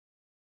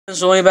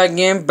So back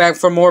again, back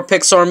for more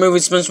Pixar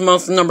movies. Spencer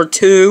month number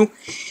 2,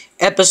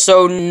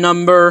 episode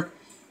number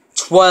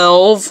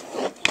 12,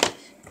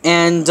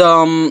 and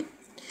I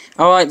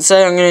would like to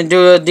say I'm gonna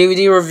do a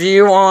DVD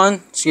review on.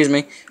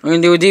 I'm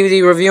gonna do a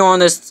DVD review on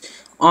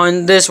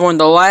this one,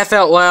 the Laugh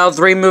Out Loud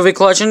 3 movie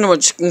collection,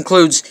 which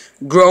includes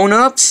Grown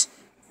Ups,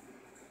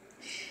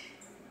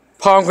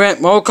 Paul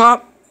Grant Mall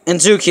Cop, and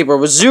Zookeeper.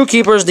 But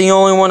Zookeeper is the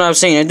only one I've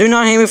seen. And do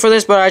not hate me for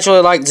this, but I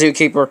actually like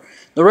Zookeeper.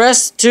 The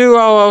rest, too,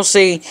 I'll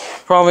see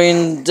probably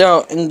in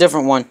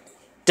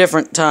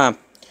different time.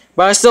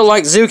 But I still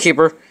like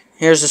Zookeeper.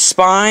 Here's the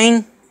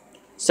spine.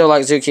 Still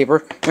like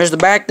Zookeeper. Here's the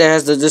back that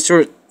has the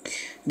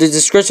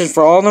description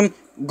for all of them.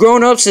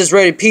 Grown Ups is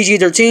rated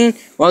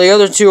PG-13, while the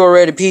other two are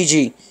rated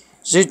PG.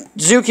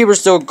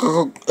 Zookeeper's still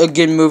a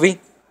good movie.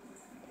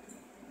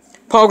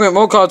 Paul Grant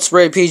Mall Cop's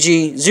rated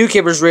PG.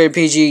 Zookeeper's rated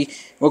PG.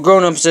 Well,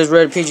 Grown Ups is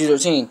rated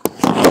PG-13.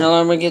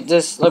 Now let me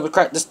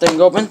crack this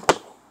thing open.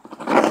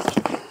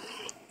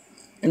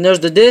 And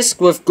there's the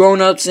disc with Grown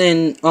Ups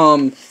and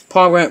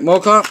Paul Grant Mall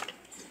Cop.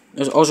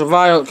 There's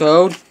Ultraviolet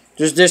Code.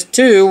 There's disc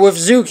 2 with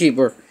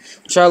Zookeeper,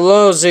 which I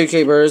love.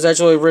 Zookeeper. It's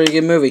actually a really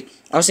good movie.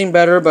 I've seen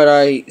better, but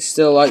I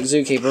still like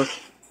Zookeeper.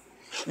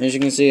 As you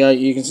can see,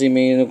 you can see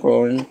me in the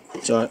recording.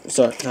 Sorry,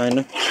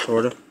 kinda,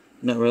 sorta,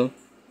 not really.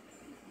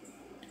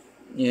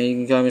 Yeah, you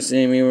can kind of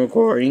see me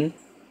recording.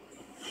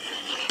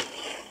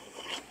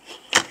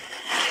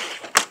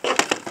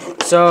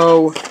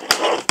 So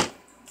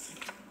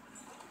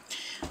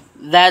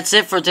that's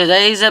it for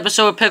today's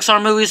episode of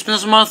Pixar Movies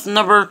Spencer Month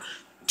number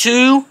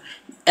 2,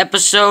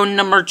 episode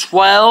number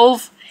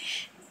 12.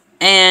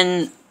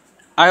 And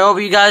I hope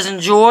you guys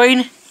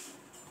enjoyed.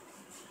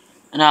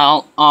 And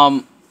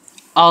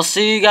I'll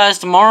see you guys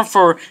tomorrow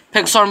for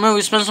Pixar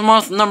Movies Spencer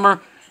Month number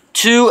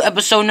 2,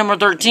 episode number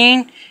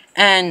 13.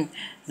 And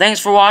thanks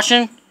for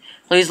watching.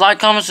 Please like,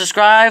 comment,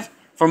 subscribe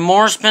for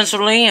more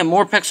Spencer Lee and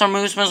more Pixar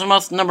Movies Spencer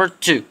Month number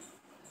 2.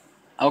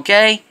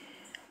 Okay?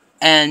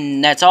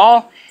 And that's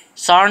all.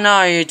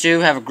 Sayonara, you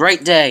two. Have a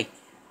great day.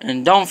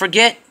 And don't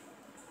forget,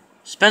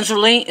 Spencer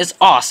Lee is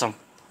awesome.